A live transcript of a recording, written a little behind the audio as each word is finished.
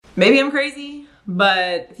Maybe I'm crazy,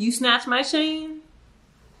 but if you snatch my chain,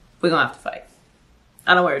 we're gonna have to fight.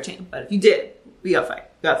 I don't wear a chain, but if you did, we gotta fight.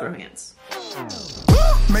 We gotta throw hands.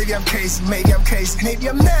 Maybe I'm crazy, maybe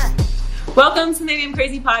I'm not. Welcome to Maybe I'm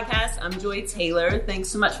Crazy podcast. I'm Joy Taylor. Thanks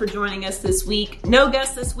so much for joining us this week. No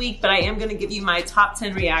guest this week, but I am gonna give you my top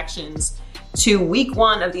 10 reactions to week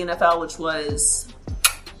 1 of the NFL, which was...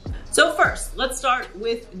 So first, let's start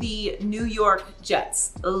with the New York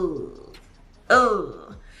Jets.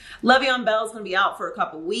 Le'Veon Bell's going to be out for a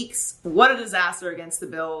couple weeks. What a disaster against the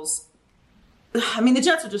Bills. I mean, the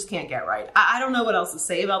Jets just can't get right. I don't know what else to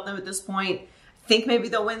say about them at this point. I think maybe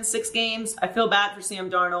they'll win 6 games. I feel bad for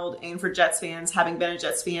Sam Darnold and for Jets fans, having been a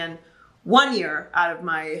Jets fan 1 year out of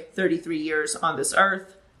my 33 years on this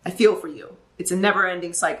earth. I feel for you. It's a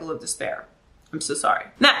never-ending cycle of despair. I'm so sorry.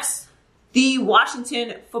 Next, the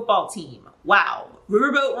Washington football team. Wow.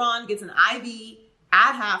 Riverboat Ron gets an IV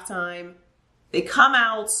at halftime. They come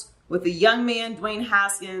out with the young man, Dwayne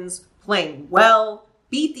Haskins, playing well,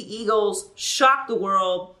 beat the Eagles, shocked the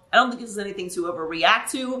world. I don't think this is anything to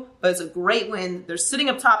overreact to, but it's a great win. They're sitting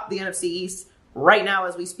up top of the NFC East right now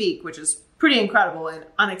as we speak, which is pretty incredible and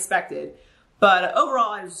unexpected. But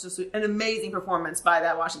overall, it was just an amazing performance by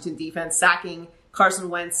that Washington defense, sacking Carson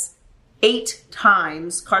Wentz 8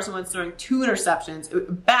 times. Carson Wentz throwing 2 interceptions.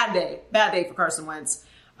 Bad day for Carson Wentz.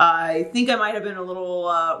 I think I might have been a little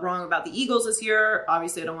wrong about the Eagles this year.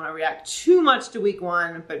 Obviously, I don't want to react too much to week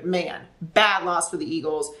 1, but man, bad loss for the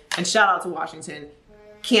Eagles. And shout out to Washington.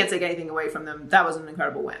 Can't take anything away from them. That was an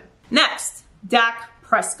incredible win. Next, Dak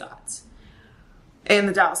Prescott and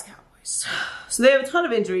the Dallas Cowboys. So they have a ton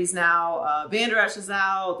of injuries now. Van Der Esch is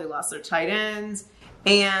out. They lost their tight ends.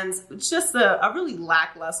 And it's just a really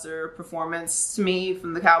lackluster performance to me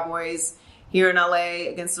from the Cowboys here in LA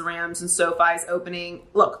against the Rams and SoFi's opening.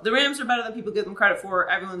 Look, the Rams are better than people give them credit for.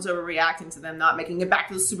 Everyone's overreacting to them not making it back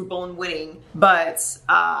to the Super Bowl and winning. But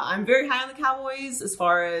I'm very high on the Cowboys as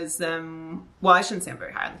far as them. Well, I shouldn't say I'm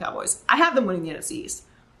very high on the Cowboys. I have them winning the NFC East.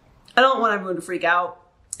 I don't want everyone to freak out.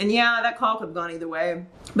 And yeah, that call could have gone either way.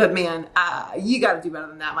 But man, you got to do better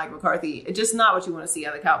than that, Mike McCarthy. It's just not what you want to see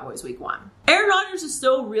out of the Cowboys week 1. Aaron Rodgers is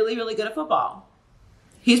still really, really good at football.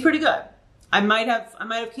 He's pretty good. I might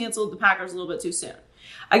have canceled the Packers a little bit too soon.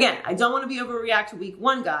 Again, I don't want to be overreact to week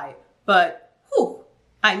 1 guy, but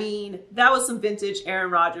I mean, that was some vintage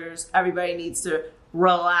Aaron Rodgers. Everybody needs to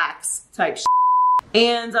relax type shit.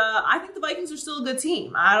 And I think the Vikings are still a good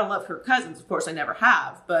team. I don't love Kirk Cousins, of course, I never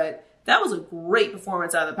have, but that was a great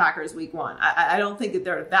performance out of the Packers week 1. I don't think that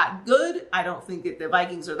they're that good. I don't think that the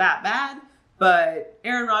Vikings are that bad. But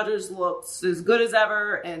Aaron Rodgers looks as good as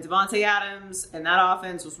ever, and Devontae Adams and that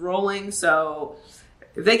offense was rolling. So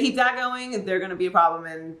if they keep that going, they're going to be a problem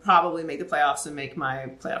and probably make the playoffs and make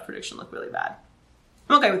my playoff prediction look really bad.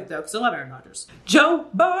 I'm okay with it, though, because I love Aaron Rodgers. Joe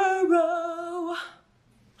Burrow.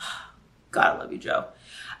 God, I love you, Joe.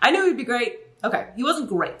 I knew he'd be great. Okay, he wasn't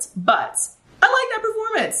great, but I like that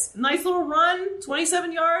performance. Nice little run,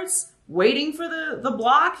 27 yards. Waiting for the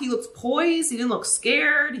block. He looked poised. He didn't look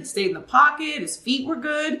scared. He stayed in the pocket. His feet were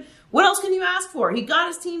good. What else can you ask for? He got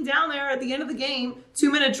his team down there at the end of the game,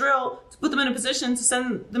 2-minute drill, to put them in a position to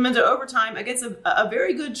send them into overtime against a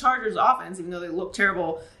very good Chargers offense, even though they looked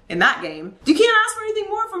terrible in that game. You can't ask for anything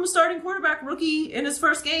more from a starting quarterback rookie in his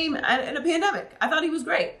first game in a pandemic. I thought he was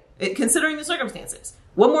great, considering the circumstances.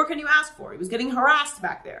 What more can you ask for? He was getting harassed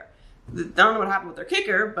back there. I don't know what happened with their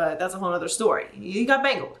kicker, but that's a whole other story. He got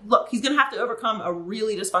bangled. Look, he's going to have to overcome a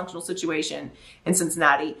really dysfunctional situation in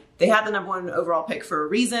Cincinnati. They had the number 1 overall pick for a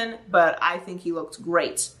reason, but I think he looked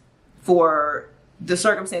great for the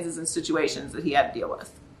circumstances and situations that he had to deal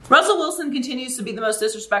with. Russell Wilson continues to be the most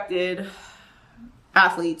disrespected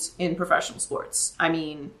athlete in professional sports. I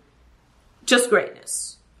mean, just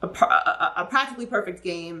greatness. A practically perfect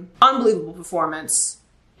game, unbelievable performance.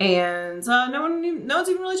 And no one's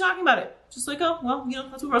even really talking about it. Just like, oh, well,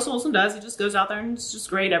 that's what Russell Wilson does. He just goes out there and it's just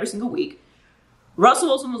great every single week. Russell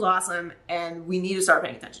Wilson was awesome, and we need to start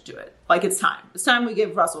paying attention to it. Like, it's time. It's time we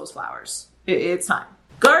give Russell his flowers. It's time.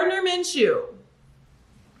 Gardner Minshew.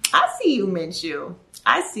 I see you, Minshew.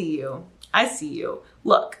 I see you.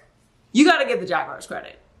 Look, you got to give the Jaguars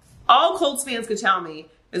credit. All Colts fans could tell me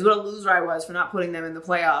is what a loser I was for not putting them in the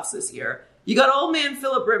playoffs this year. You got old man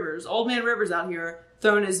Rivers out here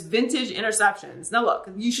throwing his vintage interceptions. Now look,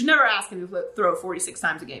 you should never ask him to throw 46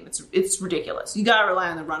 times a game. It's ridiculous. You got to rely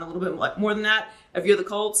on the run a little bit more than that if you're the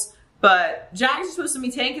Colts. But Jags are supposed to be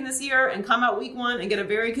tanking this year and come out week 1 and get a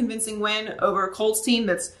very convincing win over a Colts team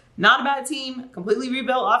that's not a bad team, completely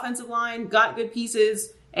rebuilt offensive line, got good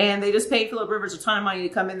pieces, and they just paid Phillip Rivers a ton of money to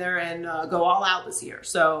come in there and go all out this year.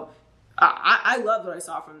 So I love what I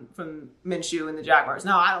saw from Minshew and the Jaguars.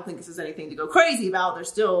 Now, I don't think this is anything to go crazy about. They're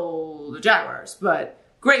still the Jaguars, but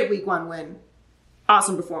great week 1 win.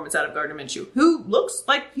 Awesome performance out of Gardner Minshew, who looks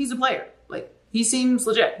like he's a player. Like, he seems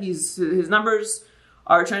legit. His numbers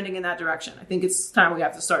are trending in that direction. I think it's time we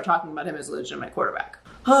have to start talking about him as a legitimate quarterback.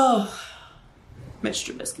 Oh, Mitch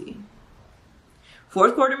Trubisky.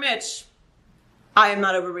 Fourth quarter Mitch. I am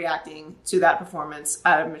not overreacting to that performance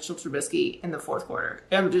out of Mitchell Trubisky in the fourth quarter.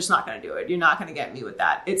 I'm just not going to do it. You're not going to get me with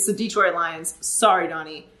that. It's the Detroit Lions. Sorry,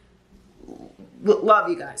 Donnie. Love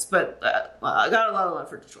you guys, but I got a lot of love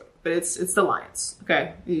for Detroit. But it's the Lions,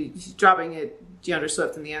 okay? He's dropping it, DeAndre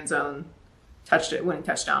Swift in the end zone, touched it, winning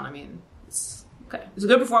touchdown. I mean, it's okay. It's a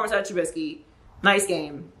good performance out of Trubisky. Nice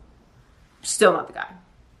game. Still not the guy.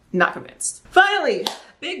 Not convinced. Finally,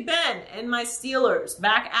 Big Ben and my Steelers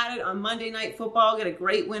back at it on Monday Night Football. Get a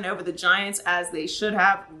great win over the Giants, as they should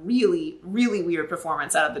have. Really, really weird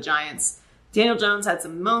performance out of the Giants. Daniel Jones had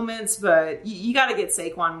some moments, but you got to get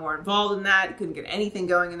Saquon more involved in that. You couldn't get anything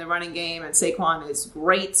going in the running game, and Saquon is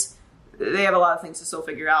great. They have a lot of things to still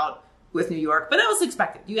figure out with New York, but that was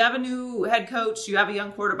expected. You have a new head coach, you have a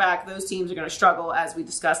young quarterback. Those teams are going to struggle, as we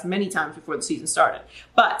discussed many times before the season started.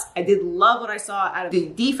 But I did love what I saw out of the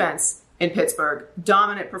defense in Pittsburgh.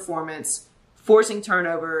 Dominant performance, forcing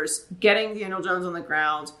turnovers, getting Daniel Jones on the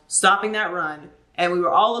ground, stopping that run, and we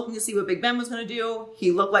were all looking to see what Big Ben was going to do.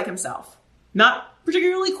 He looked like himself. Not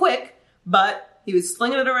particularly quick, but he was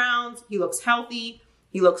slinging it around. He looks healthy.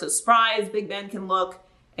 He looks as spry as Big Ben can look,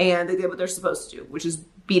 and they did what they're supposed to do, which is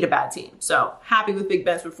beat a bad team. So happy with Big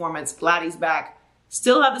Ben's performance. Glad he's back.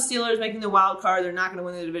 Still have the Steelers making the wild card. They're not going to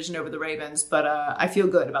win the division over the Ravens, but I feel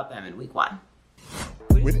good about them in week 1.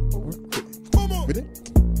 With it, with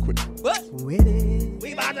it, quit it. What? With it.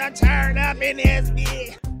 We about to turn up in this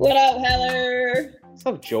bitch. What up, Heller? What's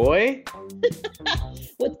up, Joy?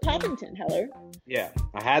 What's Poppington, Heller? Yeah,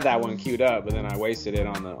 I had that one queued up, but then I wasted it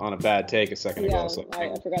on a bad take a second ago. So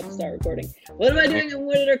I forgot to start recording. What am I doing in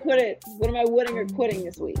Wood It or Quit It? What am I wooding or quitting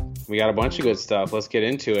this week? We got a bunch of good stuff. Let's get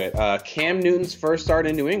into it. Cam Newton's first start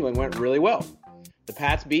in New England went really well. The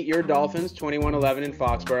Pats beat your Dolphins 21-11 in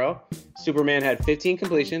Foxborough. Superman had 15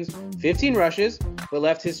 completions, 15 rushes, but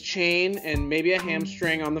left his chain and maybe a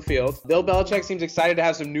hamstring on the field. Bill Belichick seems excited to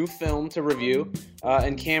have some new film to review,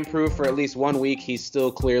 and Cam proved for at least 1 week he's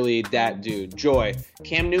still clearly that dude. Joy,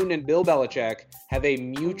 Cam Newton and Bill Belichick have a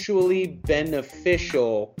mutually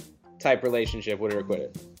beneficial type relationship. Would it or quit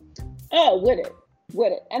it? Oh, would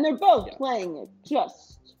it. And they're both playing it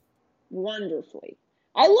just wonderfully.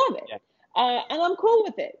 I love it. Yeah. And I'm cool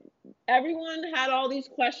with it. Everyone had all these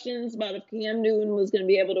questions about if Cam Newton was going to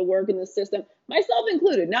be able to work in the system, myself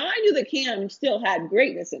included. Now, I knew that Cam still had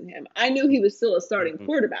greatness in him. I knew he was still a starting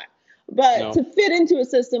quarterback. But to fit into a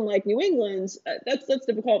system like New England's, that's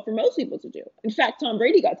difficult for most people to do. In fact, Tom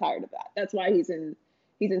Brady got tired of that. That's why he's in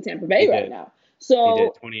Tampa Bay right now. So he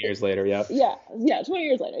did 20 years later, Yeah, 20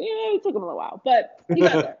 years later. Yeah, it took him a little while, but he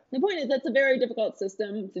got there. The point is, that's a very difficult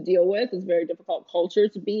system to deal with. It's a very difficult culture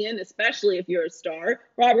to be in, especially if you're a star.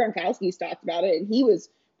 Rob Gronkowski's talked about it, and he was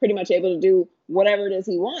pretty much able to do whatever it is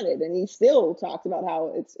he wanted. And he still talked about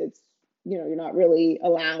how it's you're not really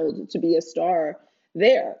allowed to be a star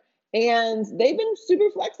there. And they've been super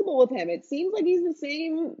flexible with him. It seems like he's the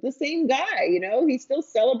same guy, he's still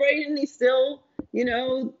celebrating. He's still,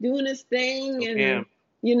 doing his thing. And,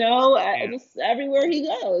 just everywhere he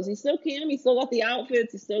goes, he's still Cam. He's still got the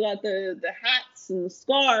outfits. He's still got the hats and the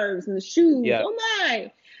scarves and the shoes. Yep. Oh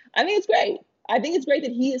my. I think it's great. I think it's great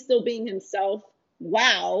that he is still being himself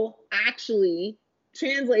while actually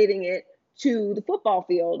translating it to the football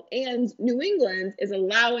field. And New England is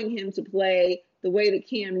allowing him to play the way that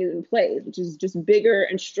Cam Newton plays, which is just bigger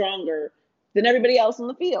and stronger than everybody else on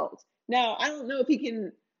the field. Now, I don't know if he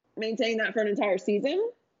can maintain that for an entire season.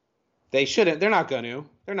 They shouldn't. They're not going to.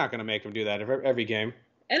 They're not going to make him do that every game.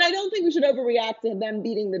 And I don't think we should overreact to them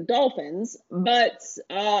beating the Dolphins, but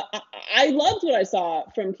I loved what I saw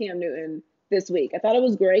from Cam Newton this week. I thought it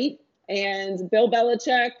was great. And Bill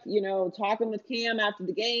Belichick, talking with Cam after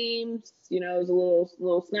the games, it was a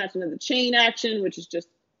little snatching of the chain action, which is just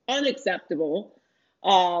unacceptable.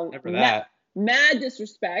 Never that. Mad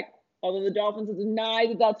disrespect, although the Dolphins have denied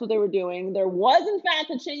that that's what they were doing. There was, in fact,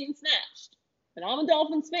 a chain snatched. And I'm a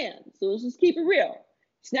Dolphins fan, so let's just keep it real.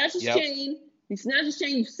 He snatched his chain. You snatch his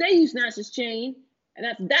chain. You say you snatched his chain, and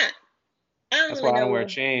that's that. That's why I don't wear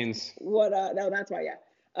chains. No, that's why, yeah.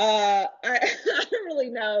 I don't really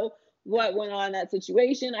know what went on in that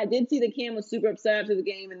situation. I did see that Cam was super upset after the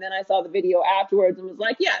game, and then I saw the video afterwards and was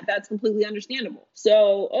like, yeah, that's completely understandable.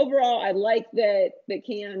 So overall, I like that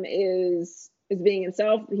Cam is being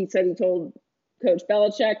himself. He said he told Coach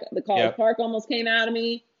Belichick, the College Park almost came out of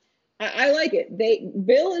me. I like it.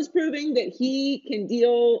 Bill is proving that he can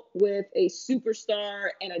deal with a superstar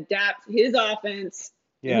and adapt his offense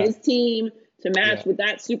and his team to match what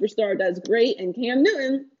that superstar does great. And Cam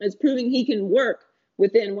Newton is proving he can work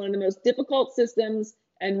within one of the most difficult systems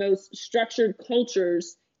and most structured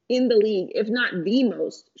cultures in the league, if not the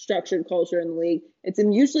most structured culture in the league. It's a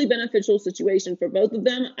mutually beneficial situation for both of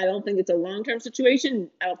them. I don't think it's a long-term situation.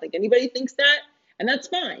 I don't think anybody thinks that, and that's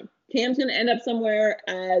fine. Cam's going to end up somewhere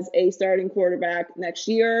as a starting quarterback next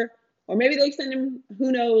year, or maybe they extend him,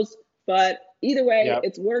 who knows, but either way,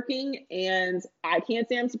 it's working, and I can't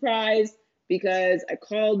say I'm surprised because I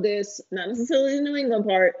called this, not necessarily the New England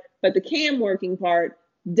part, but the Cam working part,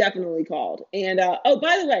 definitely called. And oh,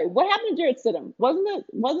 by the way, what happened to Jarrett Stidham? Wasn't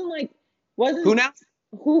who now?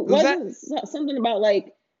 Who's wasn't that? Something about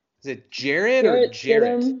like, is it Jared or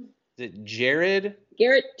Jarrett? Stidham? Is it Jared?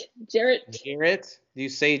 Jarrett. Do you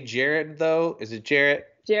say Jared though? Is it Jarrett?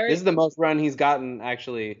 Jarrett. This is the most run he's gotten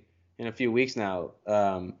actually in a few weeks now.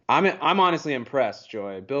 I'm honestly impressed,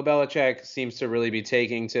 Joy. Bill Belichick seems to really be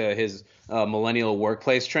taking to his millennial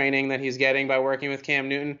workplace training that he's getting by working with Cam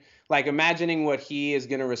Newton. Like imagining what he is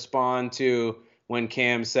going to respond to when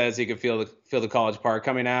Cam says he could feel the College Park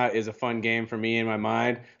coming out is a fun game for me in my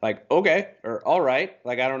mind. Like, okay, or all right.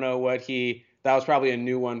 Like, I don't know that was probably a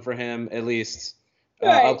new one for him, at least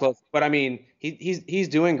up close. But I mean, he's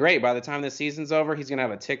doing great. By the time the season's over, he's going to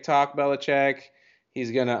have a TikTok Belichick.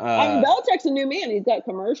 He's going to, Belichick's a new man. He's got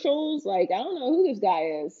commercials. Like, I don't know who this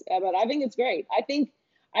guy is, but I think it's great. I think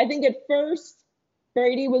at first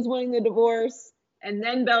Brady was winning the divorce. And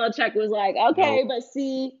then Belichick was like, okay, but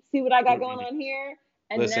see what I got going on here.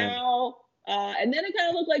 And now, and then it kind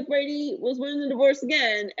of looked like Brady was winning the divorce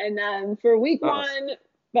again. And then for week one,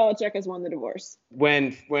 Belichick has won the divorce.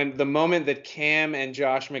 When the moment that Cam and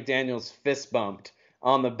Josh McDaniels fist bumped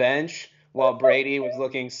on the bench while Brady was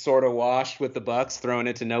looking sort of washed with the Bucks, throwing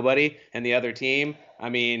it to nobody and the other team, I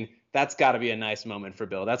mean, that's got to be a nice moment for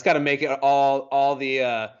Bill. That's got to make it all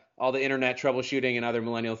the internet troubleshooting and other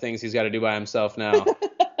millennial things he's got to do by himself now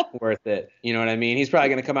worth it. You know what I mean? He's probably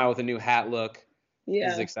going to come out with a new hat look. Yeah.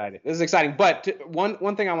 This is exciting. But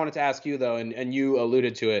one thing I wanted to ask you, though, and you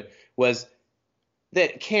alluded to it, was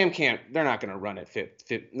that Cam they're not going to run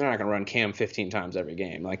they're not going to run Cam 15 times every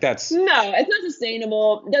game. Like No, it's not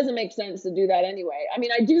sustainable. It doesn't make sense to do that anyway. I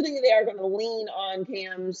mean, I do think that they are going to lean on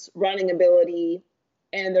Cam's running ability,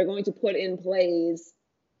 and they're going to put in plans,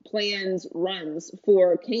 runs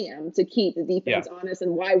for Cam to keep the defense honest.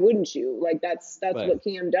 And why wouldn't you? Like that's what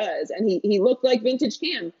Cam does. And he looked like vintage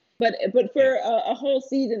Cam, but for a whole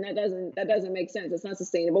season, that doesn't make sense. It's not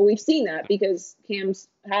sustainable. We've seen that because Cam's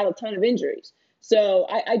had a ton of injuries. So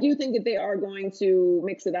I do think that they are going to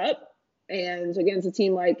mix it up, and against a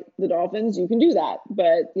team like the Dolphins, you can do that.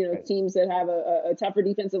 But teams that have a tougher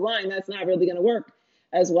defensive line, that's not really going to work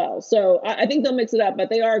as well. So I think they'll mix it up, but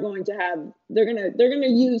they are going to they're gonna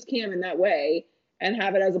use Cam in that way and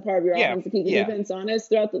have it as a part of your offense to keep the defense honest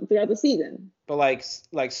throughout the season. But like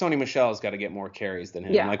Sony Michel's got to get more carries than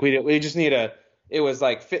him. Yeah. Like we just need it was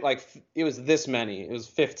it was this many. It was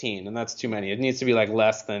 15, and that's too many. It needs to be like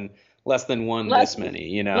less than this many. Less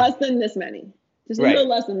than this many. Just a little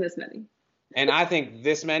less than this many. And I think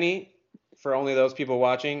this many for only those people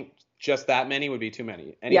watching, just that many would be too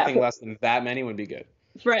many. Anything less than that many would be good.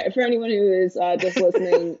 For anyone who is just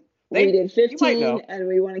listening, we did 15, and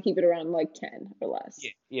we want to keep it around like 10 or less.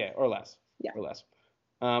 Yeah, or less. Yeah, or less.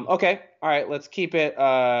 Okay, all right. Let's keep it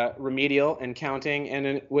remedial and counting,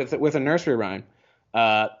 and with a nursery rhyme.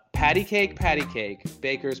 Patty cake,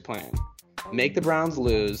 Baker's plan. Make the Browns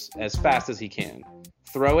lose as fast as he can.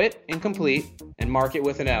 Throw it incomplete and mark it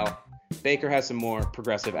with an L. Baker has some more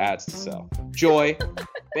progressive ads to sell. Joy.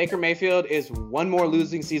 Baker Mayfield is one more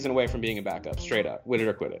losing season away from being a backup. Straight up. Win it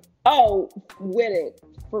or quit it. Oh, win it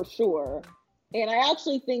for sure. And I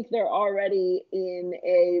actually think they're already in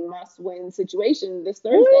a must-win situation this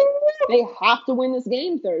Thursday. They have to win this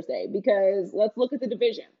game Thursday because let's look at the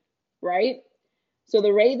division, right? So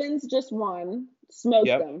the Ravens just won, smoked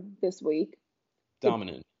them this week.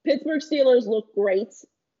 Dominant. The Pittsburgh Steelers look great.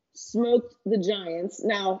 Smoked the Giants.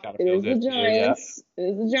 Now, it is the Giants. It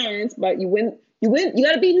is the Giants, but you win. You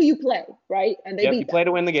got to beat who you play, right? And they beat them. You play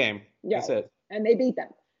to win the game. That's it. And they beat them.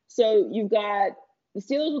 So you've got the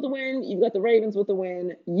Steelers with the win. You've got the Ravens with the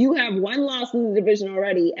win. You have one loss in the division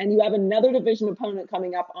already, and you have another division opponent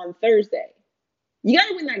coming up on Thursday. You got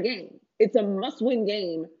to win that game. It's a must-win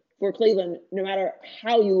game for Cleveland, no matter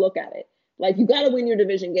how you look at it. Like, you got to win your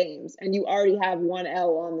division games, and you already have one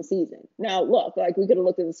L on the season. Now, look, like, we could have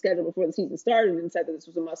looked at the schedule before the season started and said that this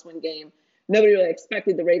was a must-win game. Nobody really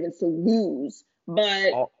expected the Ravens to lose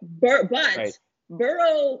But Oh, but right.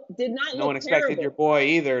 Burrow did not No look one expected terrible. your boy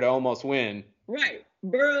either to almost win Right.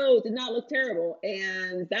 Burrow did not look terrible,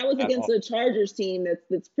 and that was at against all. a Chargers team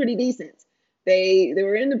that's pretty decent. They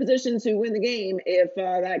were in the position to win the game if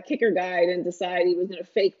that kicker guy didn't decide he was going to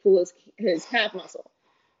fake pull his calf muscle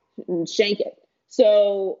and shank it.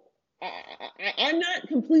 So I'm not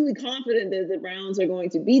completely confident that the Browns are going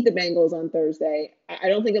to beat the Bengals on Thursday. I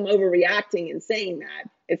don't think I'm overreacting in saying that.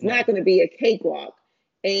 It's No. not going to be a cakewalk.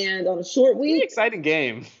 And on a short Pretty week, exciting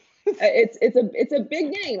game. it's a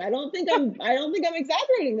big game. I don't think I'm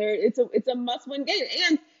exaggerating there. It's a must win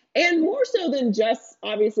game, and more so than just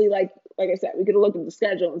obviously like I said, we could have looked at the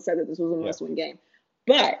schedule and said that this was a must win game,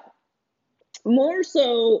 but more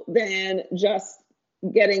so than just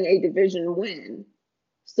getting a division win,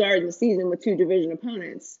 starting the season with two division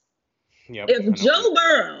opponents. Yep. If Joe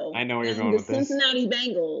Burrow I know where you're and going the with this. Cincinnati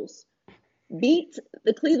Bengals beat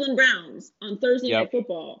the Cleveland Browns on Thursday Night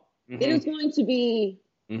Football, it is going to be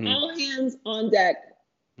all hands on deck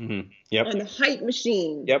Yep. on the hype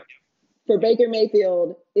machine. Yep. For Baker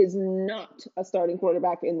Mayfield is not a starting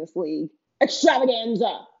quarterback in this league.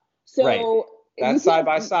 Extravaganza. So Right. That's side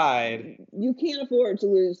by side. You can't afford to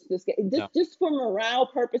lose this game. Just for morale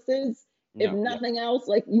purposes, if nothing else,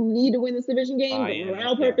 like you need to win this division game, but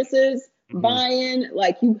morale purposes, buy-in,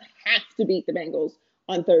 like you have to beat the Bengals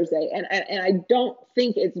on Thursday. And I don't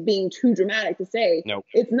think it's being too dramatic to say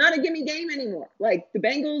it's not a gimme game anymore. Like the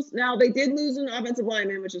Bengals, now they did lose an offensive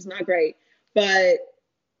lineman, which is not great, but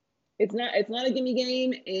it's not a gimme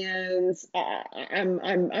game, and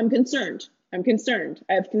I'm concerned. I'm concerned.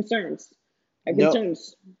 I have concerns.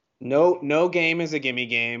 No game is a gimme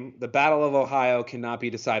game. The Battle of Ohio cannot be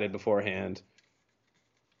decided beforehand.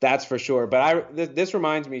 That's for sure. But this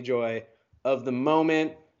reminds me, Joy, of the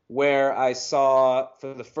moment where I saw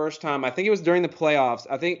for the first time, I think it was during the playoffs.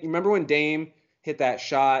 I think, remember when Dame hit that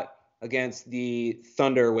shot against the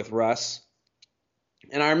Thunder with Russ?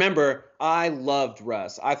 And I remember I loved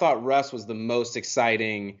Russ. I thought Russ was the most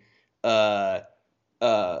exciting, pedal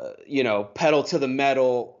to the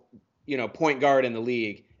metal, point guard in the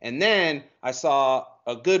league. And then I saw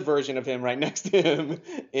a good version of him right next to him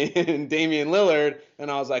in Damian Lillard,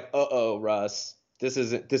 and I was like, "Uh-oh, Russ, this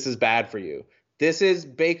is bad for you. This is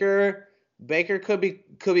Baker. Baker could be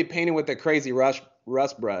painted with the crazy Russ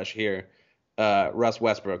brush here. Russ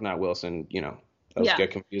Westbrook, not Wilson. That was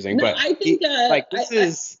good confusing. No, but I think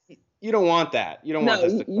you don't want that. You don't want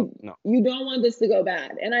this to go. No. You don't want this to go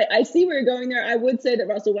bad. And I see where you're going there. I would say that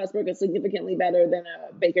Russell Westbrook is significantly better than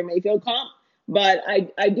a Baker Mayfield comp, but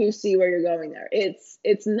I do see where you're going there.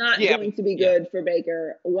 It's not going to be good for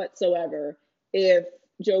Baker whatsoever if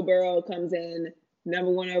Joe Burrow comes in,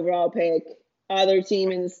 number 1 overall pick, other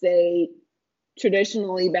team in the state,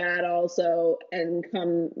 traditionally bad also, and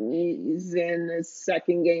comes in the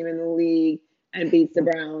second game in the league and beats the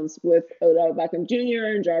Browns with Odell Beckham Jr.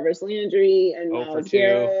 and Jarvis Landry and Myles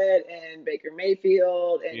Garrett and Baker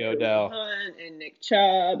Mayfield and Odell Hunt and Nick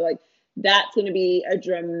Chubb. Like, that's going to be a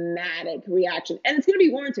dramatic reaction. And it's going to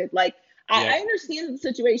be warranted. Like, I understand that the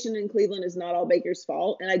situation in Cleveland is not all Baker's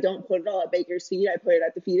fault, and I don't put it all at Baker's feet. I put it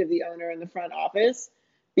at the feet of the owner and the front office,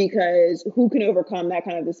 because who can overcome that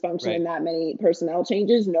kind of dysfunction and that many personnel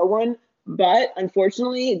changes? No one. But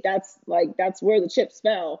unfortunately, that's where the chips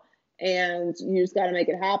fell. And you just got to make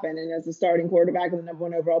it happen. And as a starting quarterback and the number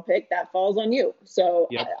 1 overall pick, that falls on you. So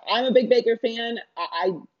I'm a big Baker fan.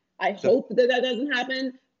 I hope that doesn't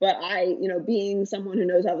happen. But being someone who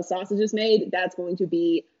knows how the sausage is made, that's going to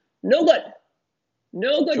be no good.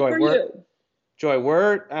 No good for you.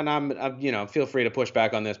 Joy, I'm feel free to push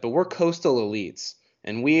back on this, but we're coastal elites.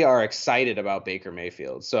 And we are excited about Baker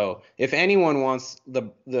Mayfield. So if anyone wants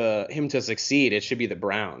him to succeed, it should be the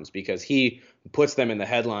Browns, because he puts them in the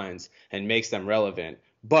headlines and makes them relevant.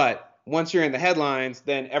 But once you're in the headlines,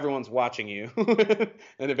 then everyone's watching you.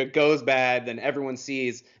 And if it goes bad, then everyone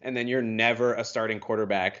sees, and then you're never a starting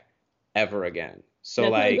quarterback ever again. So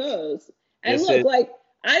that's how it goes. And look,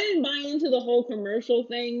 I didn't buy into the whole commercial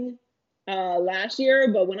thing last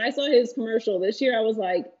year, but when I saw his commercial this year, I was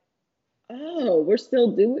like, oh,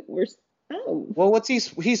 well, what's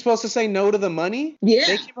he's supposed to say no to the money? Yeah.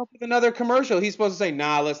 They came up with another commercial. He's supposed to say,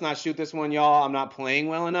 nah, let's not shoot this one, y'all. I'm not playing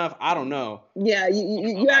well enough. I don't know. Yeah,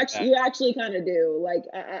 you actually kind of do. Like,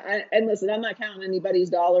 and listen, I'm not counting anybody's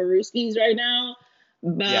dollar rooskies right now,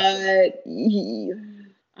 but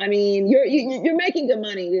I mean, you're making good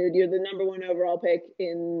money, dude. You're the number 1 overall pick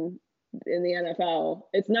in the NFL.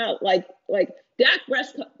 It's not like Dak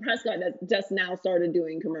Prescott just now started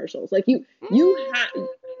doing commercials. Like you have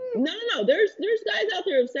no. There's guys out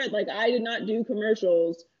there who have said, like, I did not do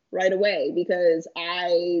commercials right away because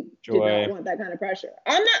I did not want that kind of pressure.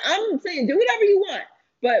 I'm saying do whatever you want.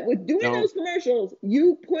 But with doing those commercials,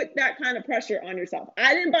 you put that kind of pressure on yourself.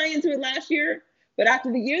 I didn't buy into it last year, but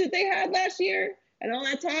after the year that they had last year and all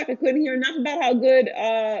that talk, I couldn't hear enough about how good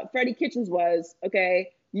Freddie Kitchens was. Okay,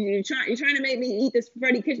 you're trying to make me eat this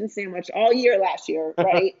Freddie Kitchens sandwich all year last year,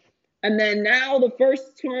 right? And then now the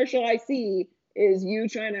first commercial I see is you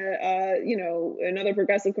trying to, another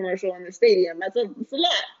progressive commercial in the stadium. It's a lot.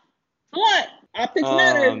 It's a lot. Optics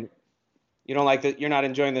matter. You don't like that? You're not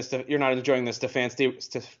enjoying this. You're not enjoying the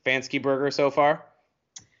Stefanski burger so far.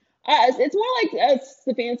 It's more like a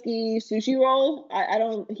Stefanski sushi roll. I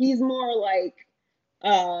don't. He's more like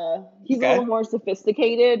he's a little more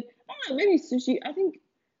sophisticated. I don't know. Maybe sushi. I think.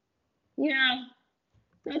 Yeah.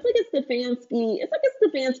 No, it's like a Stefanski. It's like a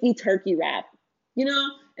Stefanski turkey wrap.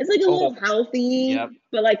 It's like a little healthy,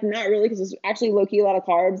 but like not really because it's actually low key a lot of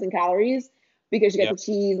carbs and calories because you got the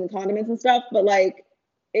cheese and condiments and stuff. But like.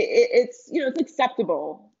 It's it's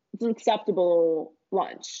acceptable. It's an acceptable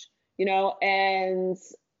lunch, and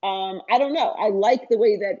I don't know. I like the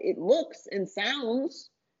way that it looks and sounds,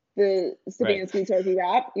 the Stefanski turkey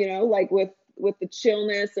wrap, like with the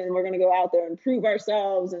chillness and we're going to go out there and prove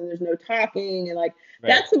ourselves and there's no talking and like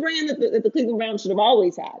that's the brand that the Cleveland Browns should have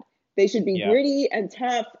always had. They should be gritty and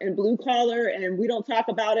tough and blue collar and we don't talk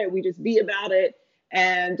about it. We just be about it.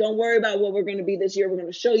 And don't worry about what we're going to be this year. We're going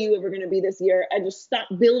to show you what we're going to be this year. And just stop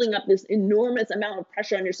building up this enormous amount of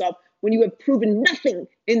pressure on yourself when you have proven nothing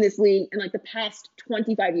in this league in like the past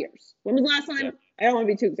 25 years. When was the last time? I don't want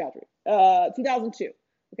to be too exaggerated. 2002.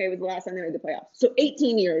 Okay, was the last time they made the playoffs. So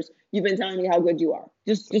 18 years, you've been telling me how good you are.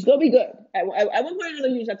 Just go be good. At one point or another,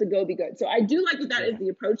 you just have to go be good. So I do like that is the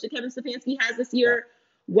approach that Kevin Stefanski has this year.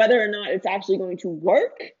 Whether or not it's actually going to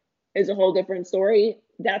work is a whole different story.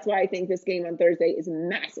 That's why I think this game on Thursday is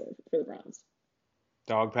massive for the Browns.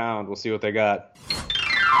 Dog pound. We'll see what they got.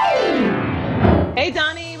 Hey,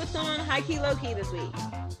 Donnie. What's going on high key, low key this week?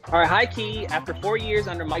 All right, high key. After 4 years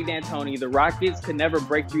under Mike D'Antoni, the Rockets could never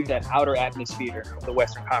break through that outer atmosphere of the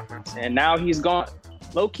Western Conference. And now he's gone.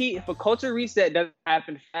 Low key, if a culture reset doesn't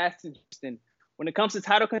happen fast in Houston, when it comes to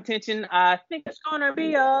title contention, I think it's going to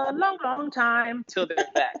be a long, long time till they're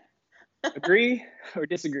back. Agree or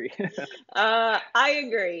disagree? I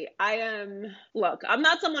agree. Look, I'm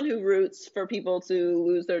not someone who roots for people to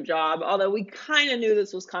lose their job, although we kind of knew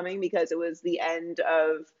this was coming because it was the end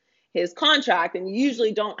of his contract, and you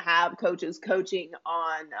usually don't have coaches coaching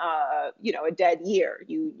on, a dead year.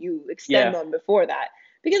 You extend them before that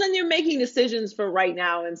because then you're making decisions for right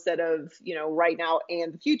now instead of, right now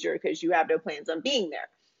and the future because you have no plans on being there.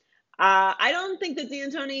 I don't think that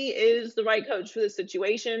D'Antoni is the right coach for this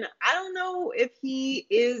situation. I don't know if he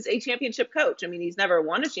is a championship coach. I mean, he's never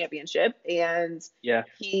won a championship, and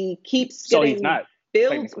he keeps getting he's not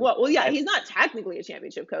built. Well, he's not technically a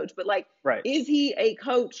championship coach, but is he a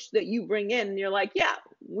coach that you bring in and you're like, yeah,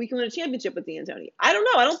 we can win a championship with D'Antoni? I don't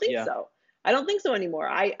know. I don't think so. I don't think so anymore.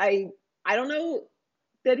 I don't know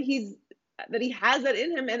that he has that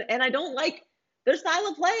in him, and I don't like their style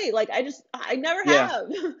of play. Like, I never have.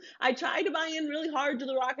 I tried to buy in really hard to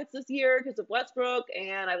the Rockets this year because of Westbrook,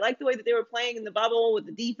 and I liked the way that they were playing in the bubble with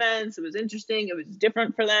the defense. It was interesting. It was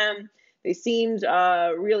different for them. They seemed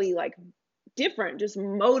really, different, just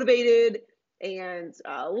motivated and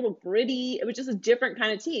a little gritty. It was just a different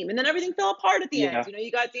kind of team. And then everything fell apart at the end.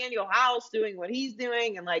 You got Daniel House doing what he's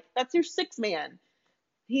doing, and, that's your sixth man.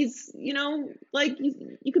 He's, you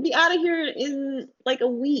could be out of here in, a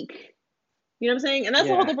week. You know what I'm saying? And that's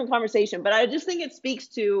a whole different conversation. But I just think it speaks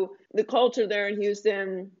to the culture there in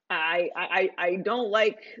Houston. I don't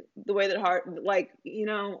like the way that I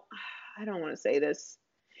don't want to say this.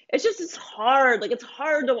 It's hard. It's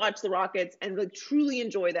hard to watch the Rockets and truly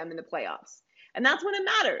enjoy them in the playoffs. And that's when it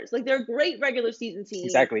matters. They're a great regular season team.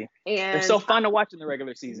 Exactly. And they're so fun to watch in the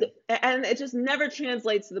regular season. And it just never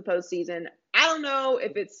translates to the postseason. I don't know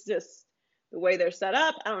if it's just the way they're set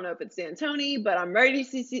up. I don't know if it's D'Antoni, but I'm ready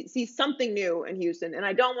to see something new in Houston. And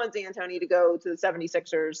I don't want D'Antoni to go to the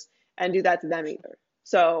 76ers and do that to them either.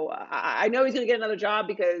 So I know he's going to get another job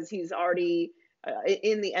because he's already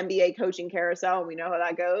in the NBA coaching carousel. And we know how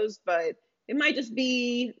that goes. But it might just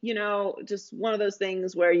be, just one of those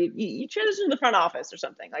things where you transition to the front office or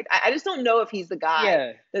something. I just don't know if he's the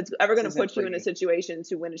guy that's ever going to put you in a situation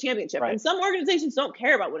to win a championship. Right. And some organizations don't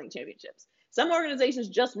care about winning championships. Some organizations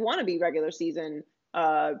just want to be regular season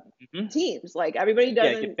teams. Everybody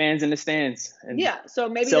doesn't. Get fans in the stands. And so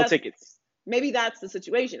maybe sell tickets. Maybe that's the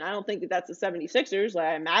situation. I don't think that that's the 76ers.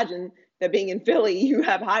 I imagine that being in Philly, you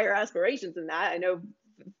have higher aspirations than that. I know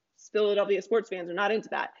Philadelphia sports fans are not into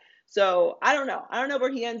that. So I don't know. I don't know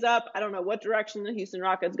where he ends up. I don't know what direction the Houston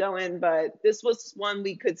Rockets go in, but this was one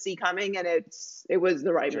we could see coming, and it was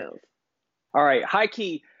the right move. All right, high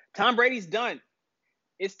key. Tom Brady's done.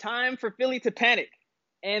 It's time for Philly to panic,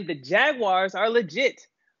 and the Jaguars are legit.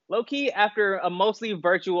 Low key, after a mostly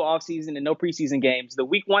virtual offseason and no preseason games, the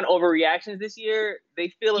week 1 overreactions this year,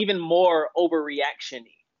 they feel even more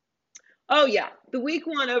overreaction-y. Oh yeah, the week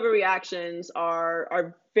 1 overreactions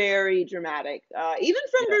are very dramatic. Even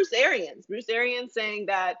from Bruce Arians. Bruce Arians saying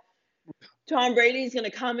that Tom Brady's going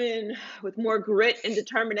to come in with more grit and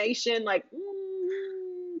determination. Like,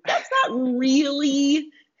 that's not really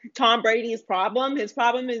Tom Brady's problem. His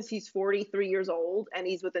problem is he's 43 years old and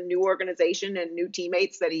he's with a new organization and new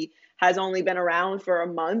teammates that he has only been around for a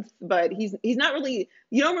month. But he's not really.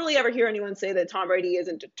 You don't really ever hear anyone say that Tom Brady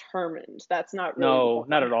isn't determined. That's not really. No,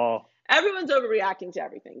 not at all. Everyone's overreacting to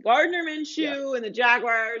everything. Gardner Minshew and the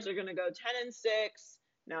Jaguars are going to go 10-6.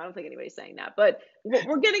 No, I don't think anybody's saying that, but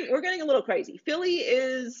we're getting a little crazy.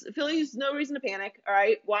 Philly's no reason to panic. All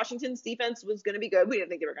right, Washington's defense was going to be good. We didn't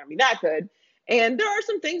think they were going to be that good, and there are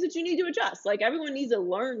some things that you need to adjust. Like everyone needs to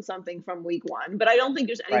learn something from week 1, but I don't think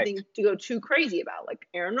there's anything to go too crazy about. Like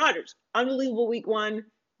Aaron Rodgers, unbelievable week 1.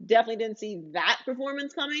 Definitely didn't see that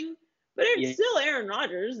performance coming. But it's still Aaron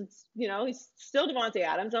Rodgers. It's, he's still Devontae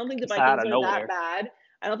Adams. I don't think the Vikings are that bad.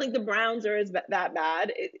 I don't think the Browns are that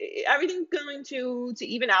bad. Everything's going to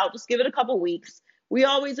even out. Just give it a couple weeks. We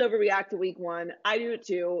always overreact to week 1. I do it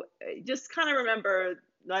too. Just kind of remember,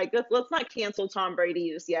 like, let's not cancel Tom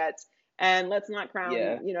Brady just yet. And let's not crown,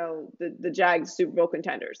 the Jags Super Bowl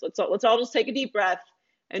contenders. Let's all just take a deep breath.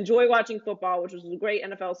 Enjoy watching football, which was a great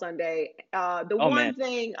NFL Sunday. One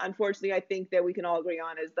thing, unfortunately, I think that we can all agree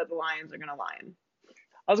on is that the Lions are going to lion.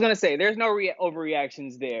 I was going to say, there's no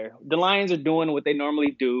overreactions there. The Lions are doing what they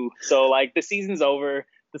normally do. So, like, the season's over.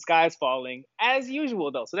 The sky's falling. As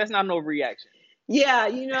usual, though. So that's not an overreaction. Yeah,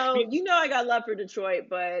 I got love for Detroit,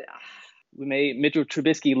 but... We made Mitchell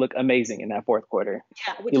Trubisky look amazing in that fourth quarter.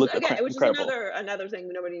 Yeah, which is another thing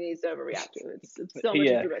nobody needs to overreact to. It's still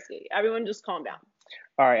Mitchell Trubisky. Everyone just calm down.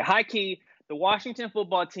 All right, high key, the Washington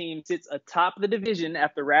football team sits atop the division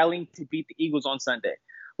after rallying to beat the Eagles on Sunday.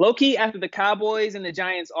 Low key, after the Cowboys and the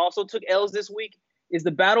Giants also took L's this week, is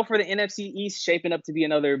the battle for the NFC East shaping up to be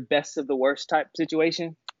another best of the worst type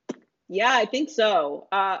situation? Yeah, I think so.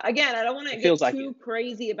 Again, I don't want to get too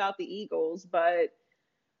crazy about the Eagles, but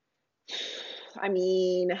I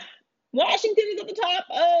mean, Washington is at the top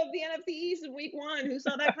of the NFC East in week 1. Who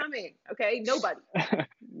saw that coming? Okay, nobody.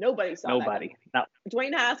 Nobody saw that. Nobody. No.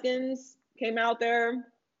 Dwayne Haskins came out there,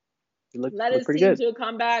 led his team to a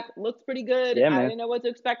comeback. Looked pretty good. Yeah, I didn't know what to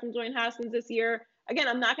expect from Dwayne Haskins this year. Again,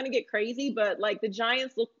 I'm not going to get crazy, but like the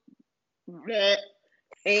Giants look,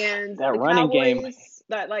 and that the running Cowboys,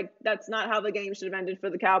 game. That's not how the game should have ended for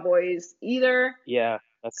the Cowboys either. Yeah.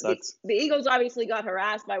 That sucks. The Eagles obviously got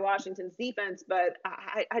harassed by Washington's defense, but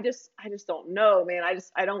I just don't know, man.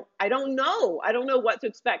 I don't know. I don't know what to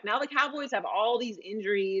expect. Now the Cowboys have all these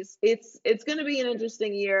injuries. It's going to be an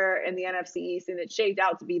interesting year in the NFC East, and it shaped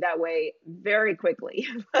out to be that way very quickly.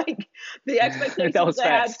 Like the expectations I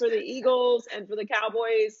had for the Eagles and for the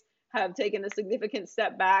Cowboys have taken a significant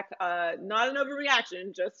step back. Not an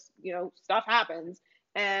overreaction, just stuff happens.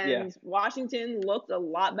 And Washington looked a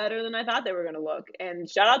lot better than I thought they were going to look. And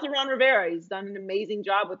shout out to Ron Rivera. He's done an amazing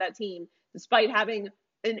job with that team, despite having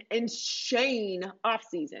an insane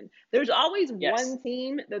offseason. There's always one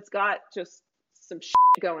team that's got just some shit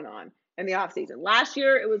going on in the offseason. Last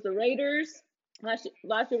year, it was the Raiders. Last year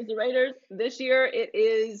it was the Raiders. This year, it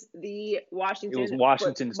is the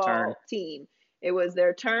Washington's turn. Team. It was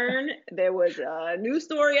their turn. There was a new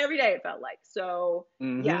story every day, it felt like. So,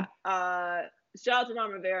 shout out to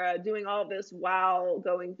Ron Rivera doing all this while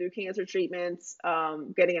going through cancer treatments,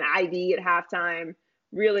 getting an IV at halftime.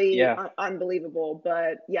 Really unbelievable.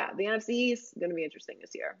 But yeah, the NFC is going to be interesting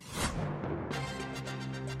this year.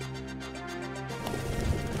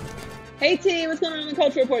 Hey team, what's going on in the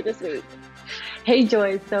Culture Report this week? Hey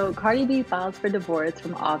Joy, so Cardi B files for divorce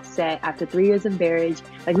from Offset after 3 years of marriage.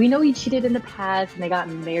 Like, we know he cheated in the past and they got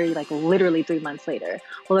married like literally 3 months later.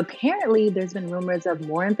 Well, apparently there's been rumors of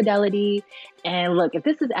more infidelity. And look, if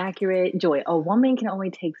this is accurate, Joy, a woman can only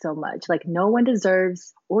take so much. Like, no one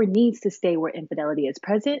deserves or needs to stay where infidelity is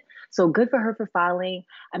present. So good for her for filing.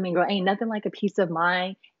 I mean, girl, ain't nothing like a peace of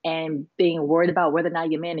mind and being worried about whether or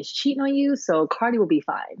not your man is cheating on you. So Cardi will be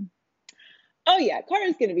fine. Oh yeah,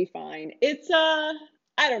 Carter's gonna be fine. It's I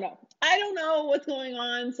don't know. I don't know what's going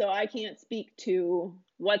on, so I can't speak to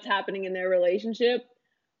what's happening in their relationship.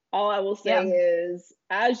 All I will say is,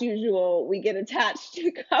 as usual, we get attached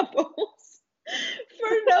to couples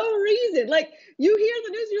for no reason. Like, you hear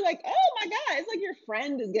the news, you're like, oh my God, it's like your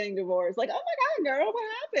friend is getting divorced. Like, oh my God, girl, what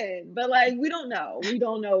happened? But like, we don't know. We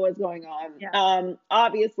don't know what's going on. Yeah.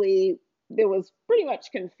 Obviously, there was pretty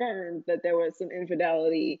much confirmed that there was some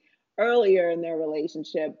infidelity earlier in their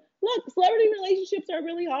relationship. Look, celebrity relationships are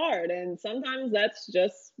really hard, and sometimes that's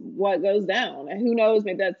just what goes down. And who knows?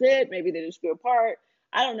 Maybe that's it. Maybe they just grew apart.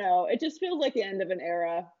 I don't know. It just feels like the end of an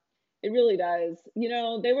era. It really does. You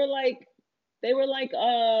know, they were like they're one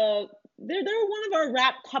of our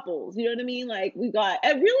rap couples. You know what I mean? Like we got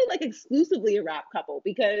really like exclusively a rap couple,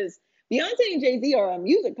 because Beyonce and Jay-Z are a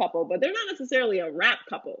music couple, but they're not necessarily a rap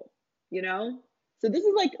couple, you know? So this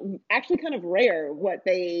is like actually kind of rare what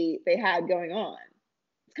they had going on.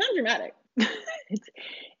 It's kind of dramatic. it's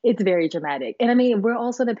it's very dramatic. And I mean, we're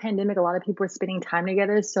also in a pandemic. A lot of people are spending time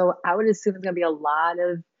together. So I would assume it's gonna be a lot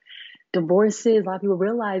of divorces, a lot of people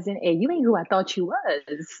realizing, hey, you ain't who I thought you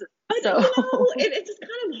was. But So you know, it's just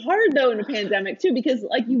kind of hard though in a pandemic too, because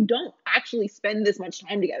like you don't actually spend this much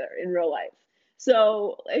time together in real life.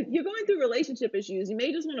 So if you're going through relationship issues, you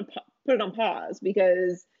may just want to put it on pause,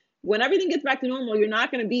 because when everything gets back to normal, you're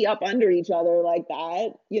not going to be up under each other like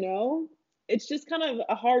that. You know, it's just kind of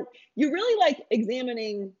a hard. You're really like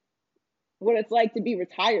examining what it's like to be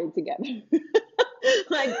retired together.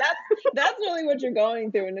 Like that's really what you're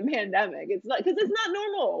going through in the pandemic. It's like, because it's not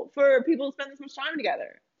normal for people to spend this much time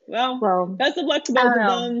together. Well, well, best of luck to I both don't of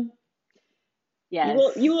know. them.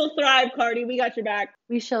 Yes, You will thrive, Cardi. We got your back.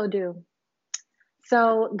 we sure do.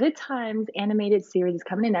 So Good Times animated series is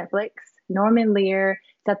coming to Netflix. Norman Lear,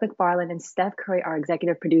 Seth MacFarlane, and Steph Curry are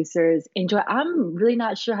executive producers. Enjoy. I'm really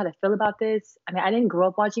not sure how to feel about this. I mean, I didn't grow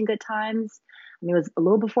up watching Good Times. I mean, it was a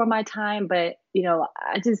little before my time, but you know,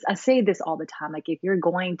 I say this all the time. Like, if you're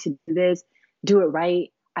going to do this, do it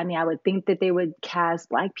right. I mean, I would think that they would cast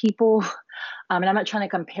Black people. And I'm not trying to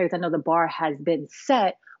compare, because I know the bar has been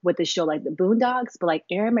set with the show like the Boondocks, but like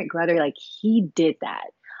Aaron McGruder, like he did that.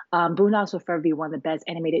 Boondocks will forever be one of the best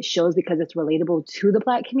animated shows because it's relatable to the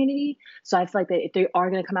Black community. So I feel like that if they are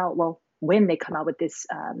going to come out, well, when they come out with this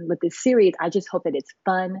series, I just hope that it's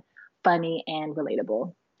fun, funny, and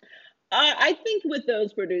relatable. I think with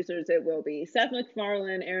those producers, it will be Seth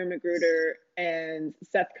MacFarlane, Aaron McGruder, and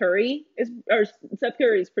Seth Curry Seth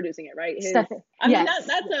Curry is producing it, right? I mean,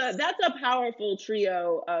 Yes. that's a powerful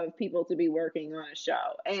trio of people to be working on a show.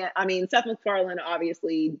 And I mean, Seth MacFarlane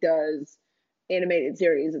obviously does animated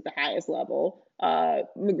series at the highest level.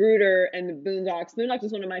 Magruder and the Boondocks. Boondocks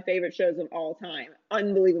is one of my favorite shows of all time.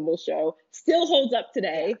 Unbelievable show. Still holds up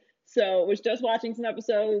today. So was just watching some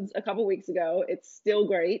episodes a couple weeks ago. It's still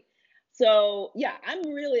great. So yeah,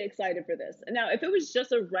 I'm really excited for this. And now, if it was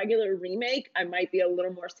just a regular remake, I might be a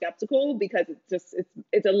little more skeptical, because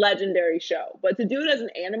it's a legendary show. But to do it as an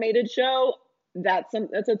animated show, that's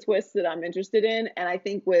a twist that I'm interested in. And I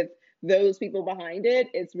think with those people behind it,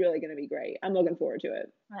 it's really going to be great. I'm looking forward to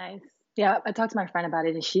it. Nice. Yeah, I talked to my friend about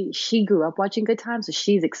it, and she grew up watching Good Times, so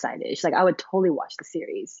she's excited. She's like, I would totally watch the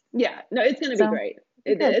series. Yeah, no, it's going to be great.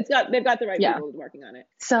 They've got the right people working on it.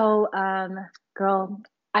 So, girl,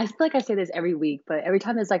 I feel like I say this every week, but every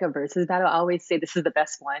time there's like a versus battle, I always say this is the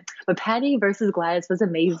best one. But Patty versus Gladys was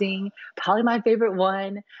amazing. Probably my favorite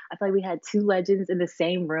one. I feel like we had two legends in the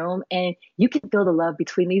same room, and you can feel the love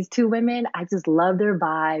between these two women. I just love their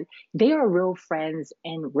vibe. They are real friends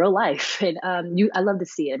in real life, and I love to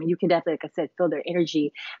see it. I mean, you can definitely, like I said, feel their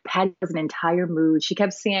energy. Patty was an entire mood. She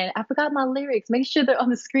kept saying, "I forgot my lyrics. Make sure they're on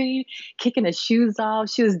the screen." Kicking her shoes off.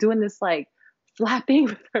 She was doing this like flapping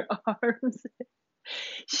with her arms.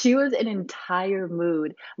 She was an entire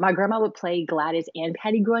mood. My grandma would play Gladys and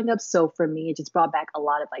Patty growing up, so for me, it just brought back a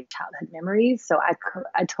lot of like childhood memories. So I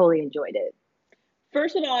totally enjoyed it.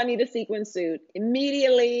 First of all, I need a sequin suit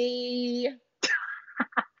immediately.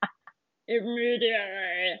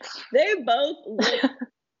 Immediately. They both look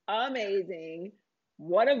amazing.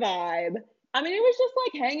 What a vibe. I mean, it was just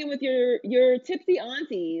like hanging with your tipsy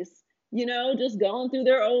aunties, you know, just going through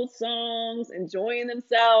their old songs, enjoying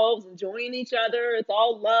themselves, enjoying each other. It's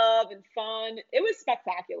all love and fun. It was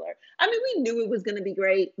spectacular. I mean, we knew it was going to be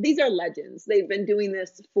great. These are legends. They've been doing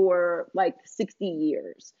this for like 60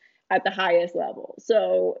 years at the highest level.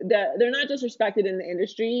 So they're not just respected in the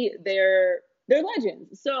industry. They're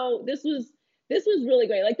legends. So this was really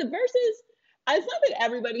great. Like the verses, it's not that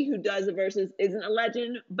everybody who does the verses isn't a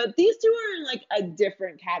legend, but these two are in like a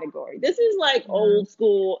different category. This is like old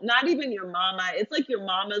school, not even your mama. It's like your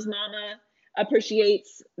mama's mama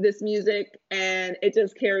appreciates this music, and it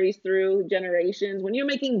just carries through generations. When you're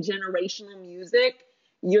making generational music,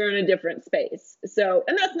 you're in a different space. So,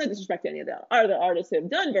 and that's no disrespect to any of the other artists who have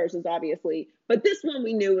done verses, obviously, but this one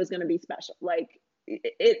we knew was going to be special. Like,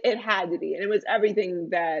 it had to be, and it was everything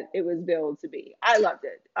that it was billed to be. I loved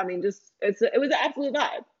it. I mean, it was an absolute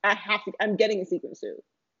vibe. I'm getting a sequin suit.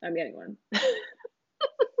 I'm getting one.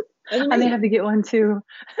 I may have to get one too.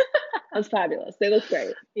 That's fabulous. They look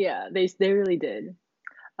great. Yeah, they really did.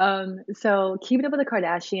 So Keeping Up with the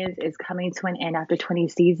Kardashians is coming to an end after 20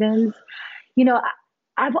 seasons. You know,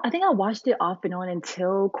 I think I watched it off and on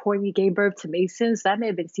until Kourtney gave birth to Mason. So that may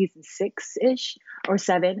have been season 6-ish or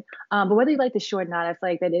 7. But whether you like the show or not, I feel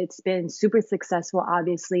like that it's been super successful,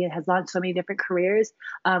 obviously. It has launched so many different careers.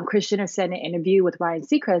 Kris Jenner said in an interview with Ryan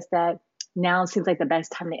Seacrest that now seems like the best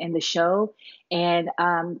time to end the show and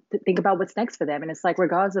think about what's next for them. And it's like,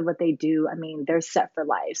 regardless of what they do, I mean, they're set for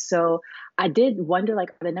life. So I did wonder,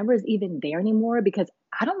 like, are the numbers even there anymore? Because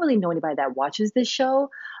I don't really know anybody that watches this show.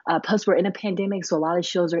 Plus, we're in a pandemic, so a lot of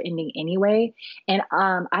shows are ending anyway. And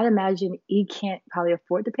I'd imagine E can't probably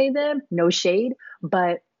afford to pay them. No shade.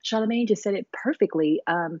 But Charlamagne just said it perfectly.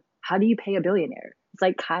 How do you pay a billionaire? It's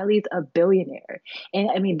like Kylie's a billionaire. And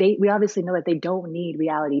I mean, we obviously know that they don't need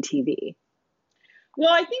reality TV.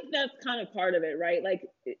 Well, I think that's kind of part of it, right? Like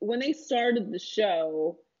when they started the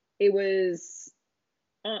show, it was,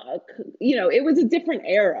 it was a different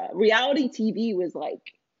era. Reality TV was like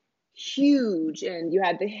huge, and you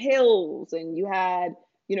had The Hills, and you had,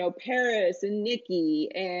 Paris and Nikki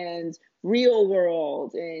and Real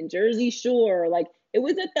World and Jersey Shore. Like it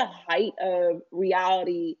was at the height of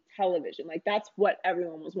reality television. Like that's what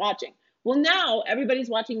everyone was watching. Well, now everybody's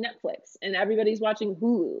watching Netflix and everybody's watching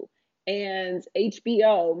Hulu and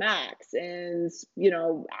HBO Max and,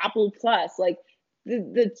 Apple Plus. Like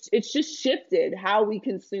it's just shifted how we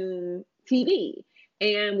consume TV.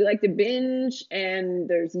 And we like to binge, and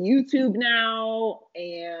there's YouTube now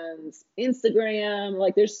and Instagram.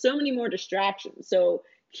 Like there's so many more distractions. So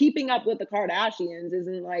Keeping Up with the Kardashians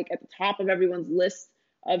isn't like at the top of everyone's list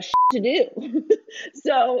of shit to do.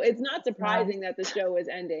 So it's not surprising that the show is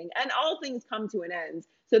ending, and all things come to an end.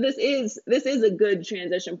 So this is a good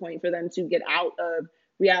transition point for them to get out of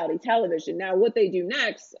reality television. Now, what they do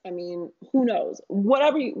next, I mean, who knows?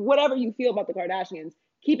 Whatever you feel about the Kardashians,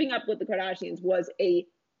 Keeping Up with the Kardashians was the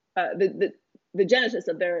genesis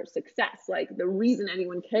of their success. Like the reason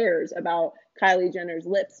anyone cares about Kylie Jenner's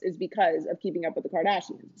lips is because of Keeping Up with the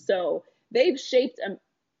Kardashians. So they've shaped,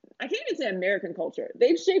 I can't even say American culture.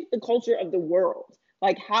 They've shaped the culture of the world,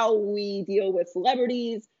 like how we deal with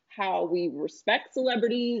celebrities, how we respect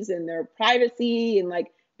celebrities and their privacy. And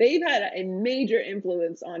like, they've had a major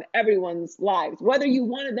influence on everyone's lives, whether you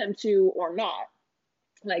wanted them to or not.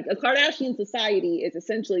 Like a Kardashian society is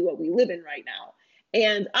essentially what we live in right now.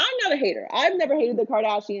 And I'm not a hater. I've never hated the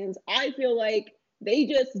Kardashians. I feel like they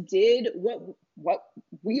just did what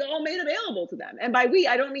we all made available to them. And by we,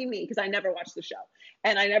 I don't mean me, because I never watched the show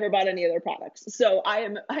and I never bought any of their products. So I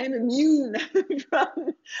am immune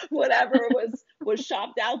from whatever was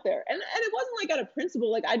shopped out there. And it wasn't like out of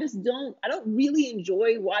principle. Like I don't really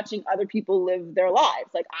enjoy watching other people live their lives.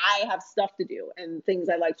 Like I have stuff to do and things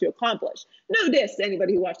I like to accomplish. No diss to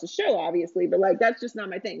anybody who watched the show, obviously, but like that's just not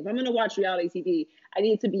my thing. If I'm gonna watch reality TV, I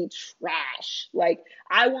need it to be trash. Like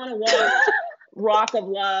I want to watch Rock of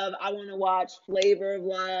Love. I want to watch Flavor of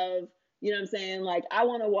Love. You know what I'm saying? Like, I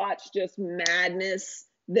want to watch just madness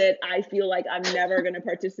that I feel like I'm never going to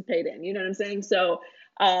participate in. You know what I'm saying? So,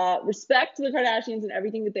 respect to the Kardashians and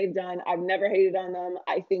everything that they've done. I've never hated on them.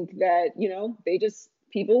 I think that,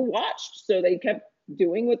 people watched, so they kept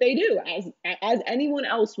doing what they do as anyone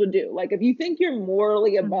else would do. Like, if you think you're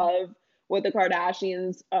morally above what the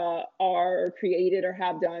Kardashians are created or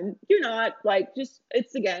have done, you're not. Like, just,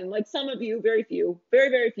 it's again, like some of you, very few, very,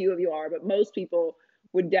 very few of you are, but most people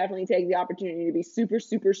would definitely take the opportunity to be super,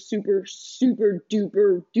 super, super, super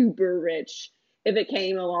duper, duper rich if it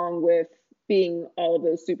came along with being all of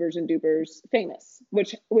those supers and dupers famous,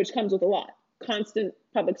 which comes with a lot, constant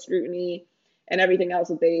public scrutiny and everything else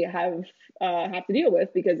that they have to deal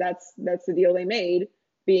with, because that's the deal they made,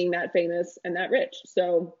 being that famous and that rich.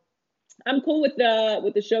 So I'm cool with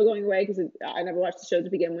the show going away, because I never watched the show to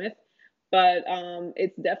begin with, but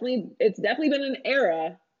it's definitely been an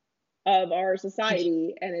era of our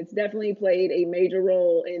society, and it's definitely played a major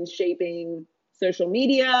role in shaping social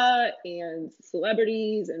media and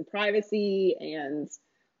celebrities and privacy and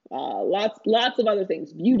lots of other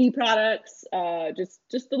things, beauty products,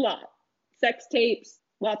 just a lot, sex tapes,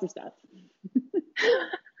 lots of stuff.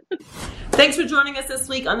 Thanks for joining us this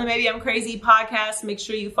week on the Maybe I'm Crazy podcast. Make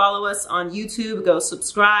sure you follow us on YouTube, go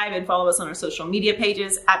subscribe, and follow us on our social media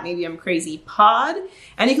pages at Maybe I'm Crazy Pod.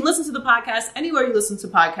 And you can listen to the podcast anywhere you listen to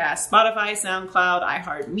podcasts: Spotify, SoundCloud,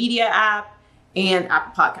 iHeartMedia app, and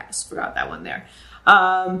Apple Podcasts. Forgot that one there.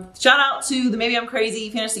 Shout out to the Maybe I'm Crazy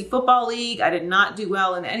Fantasy Football League. I did not do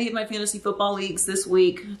well in any of my fantasy football leagues this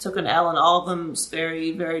week. Took an L in all of them. It's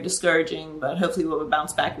very, very discouraging, but hopefully we'll have a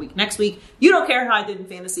bounce back week next week. You don't care how I did in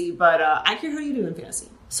fantasy, but I care how you do in fantasy.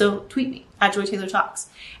 So tweet me at Joy Taylor Talks.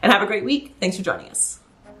 And have a great week. Thanks for joining us.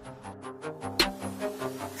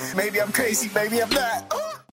 Maybe I'm crazy, maybe I'm not.